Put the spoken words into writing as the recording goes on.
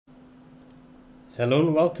Hello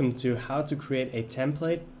and welcome to how to create a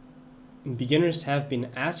template. Beginners have been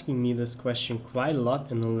asking me this question quite a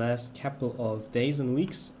lot in the last couple of days and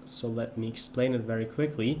weeks, so let me explain it very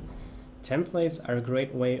quickly. Templates are a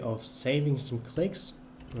great way of saving some clicks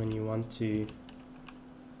when you want to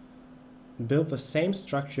build the same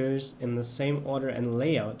structures in the same order and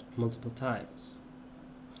layout multiple times.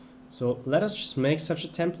 So let us just make such a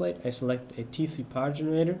template. I select a T3 power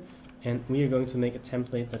generator, and we are going to make a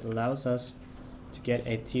template that allows us to get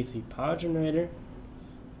a T3 power generator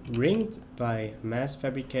ringed by mass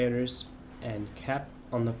fabricators and capped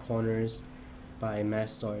on the corners by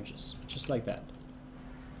mass storages, just like that.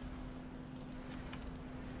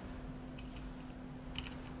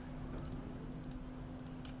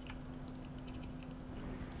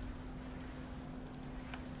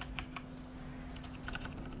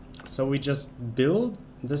 So we just build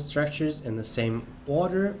the structures in the same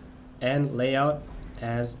order and layout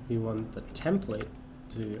as we want the template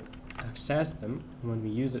to access them when we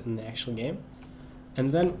use it in the actual game. And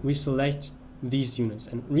then we select these units,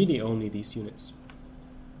 and really only these units.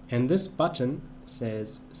 And this button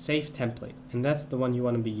says Save Template, and that's the one you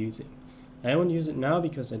want to be using. I won't use it now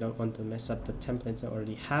because I don't want to mess up the templates I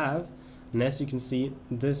already have. And as you can see,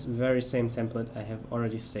 this very same template I have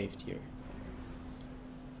already saved here.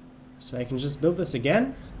 So I can just build this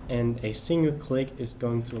again, and a single click is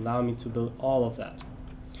going to allow me to build all of that.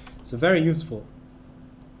 So very useful.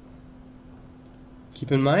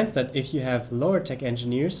 Keep in mind that if you have lower tech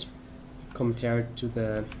engineers compared to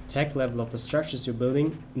the tech level of the structures you're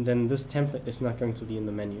building, then this template is not going to be in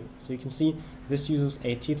the menu. So you can see this uses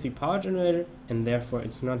a T3 power generator, and therefore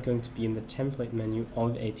it's not going to be in the template menu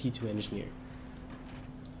of a T2 engineer.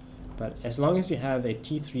 But as long as you have a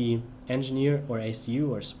T3 engineer or ACU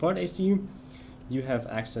or support ACU, you have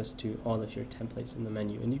access to all of your templates in the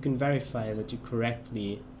menu, and you can verify that you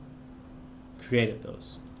correctly created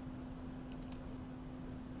those.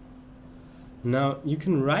 Now you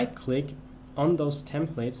can right click on those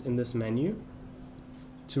templates in this menu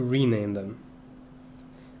to rename them.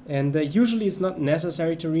 And usually it's not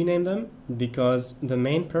necessary to rename them because the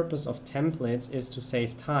main purpose of templates is to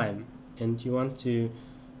save time, and you want to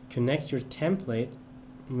connect your template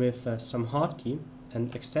with some hotkey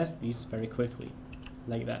and access these very quickly,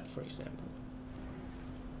 like that, for example.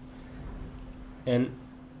 And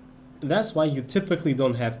that's why you typically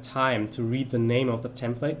don't have time to read the name of the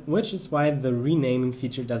template, which is why the renaming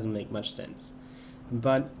feature doesn't make much sense.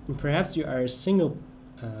 But perhaps you are a single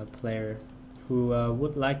player who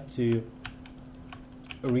would like to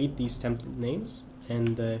read these template names,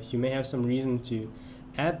 and you may have some reason to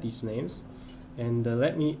add these names. And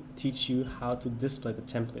let me teach you how to display the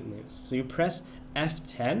template names. So you press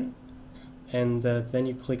F10, and then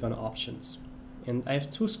you click on Options. And I have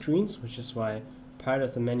two screens, which is why part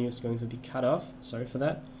of the menu is going to be cut off. Sorry for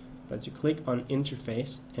that. But you click on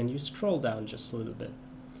Interface, and you scroll down just a little bit.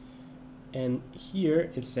 And here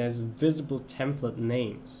it says Visible Template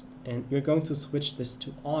Names. And you're going to switch this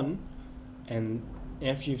to On. And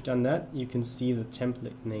after you've done that, you can see the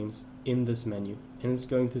template names in this menu. And it's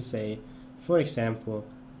going to say, for example,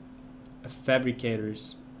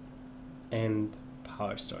 fabricators and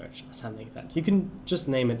power storage or something like that. You can just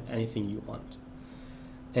name it anything you want.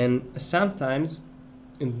 And sometimes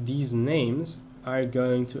these names are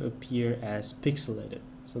going to appear as pixelated.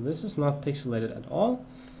 So this is not pixelated at all,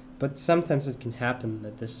 but sometimes it can happen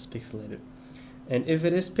that this is pixelated. And if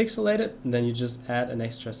it is pixelated, then you just add an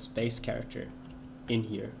extra space character in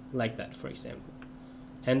here, like that, for example.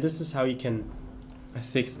 And this is how you can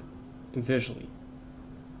fix it visually.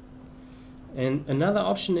 And another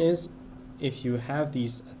option is, if you have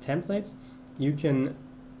these templates, you can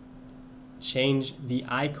change the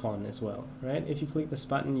icon as well, right? If you click this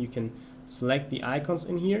button, you can select the icons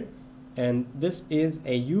in here, and this is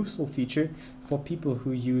a useful feature for people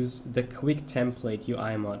who use the QuickTemplate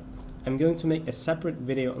UI mod. I'm going to make a separate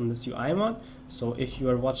video on this UI mod, so if you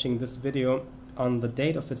are watching this video on the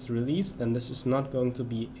date of its release, then this is not going to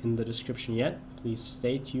be in the description yet. Please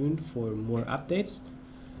stay tuned for more updates.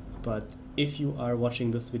 But if you are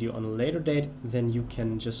watching this video on a later date, then you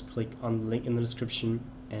can just click on the link in the description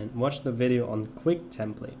and watch the video on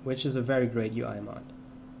QuickTemplate, which is a very great UI mod.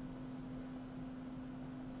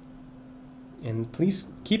 And please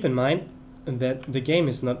keep in mind that the game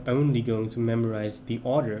is not only going to memorize the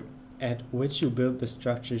order at which you build the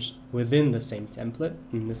structures within the same template,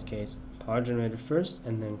 in this case power generator first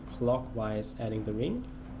and then clockwise adding the ring,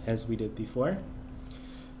 as we did before,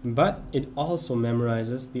 but it also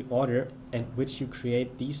memorizes the order at which you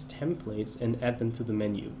create these templates and add them to the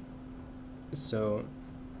menu. So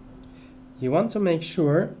you want to make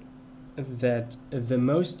sure that the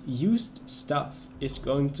most used stuff is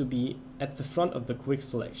going to be at the front of the quick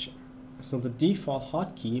selection. So the default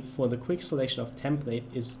hotkey for the quick selection of template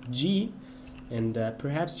is G, and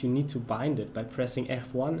perhaps you need to bind it by pressing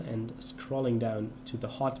F1 and scrolling down to the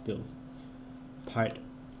hot build part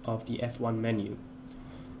of the F1 menu.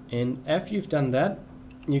 And after you've done that,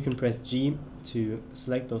 you can press G to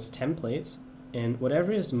select those templates, and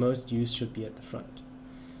whatever is most used should be at the front.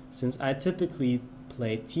 Since I typically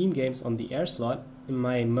play team games on the air slot,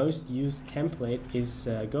 my most used template is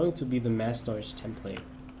going to be the mass storage template.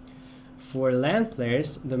 For LAN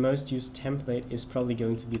players, the most used template is probably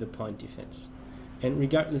going to be the point defense. And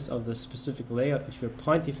regardless of the specific layout of your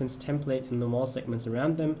point defense template and the wall segments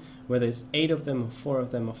around them, whether it's 8 of them or 4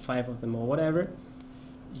 of them or 5 of them or whatever,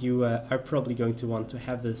 you are probably going to want to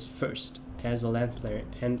have this first as a LAN player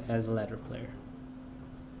and as a ladder player.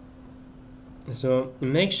 So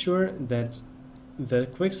make sure that the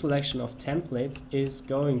quick selection of templates is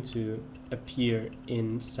going to appear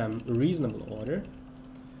in some reasonable order,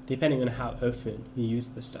 depending on how often you use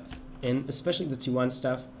the stuff. And especially the T1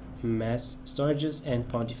 stuff, mass storages and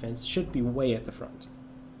point defense should be way at the front.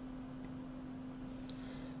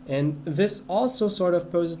 And this also sort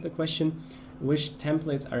of poses the question, which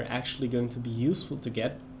templates are actually going to be useful to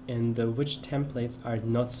get and which templates are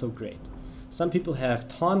not so great. Some people have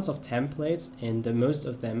tons of templates, and most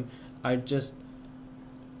of them are just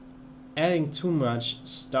adding too much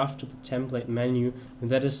stuff to the template menu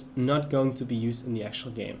that is not going to be used in the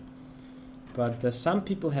actual game. But some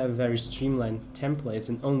people have very streamlined templates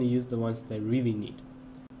and only use the ones they really need.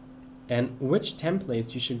 And which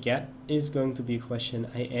templates you should get is going to be a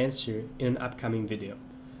question I answer in an upcoming video.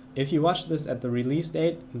 If you watch this at the release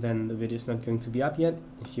date, then the video is not going to be up yet.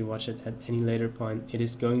 If you watch it at any later point, it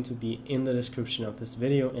is going to be in the description of this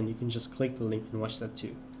video, and you can just click the link and watch that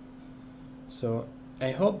too. So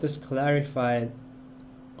I hope this clarified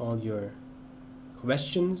all your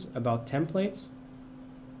questions about templates,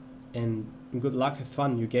 and good luck, have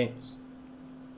fun in your games.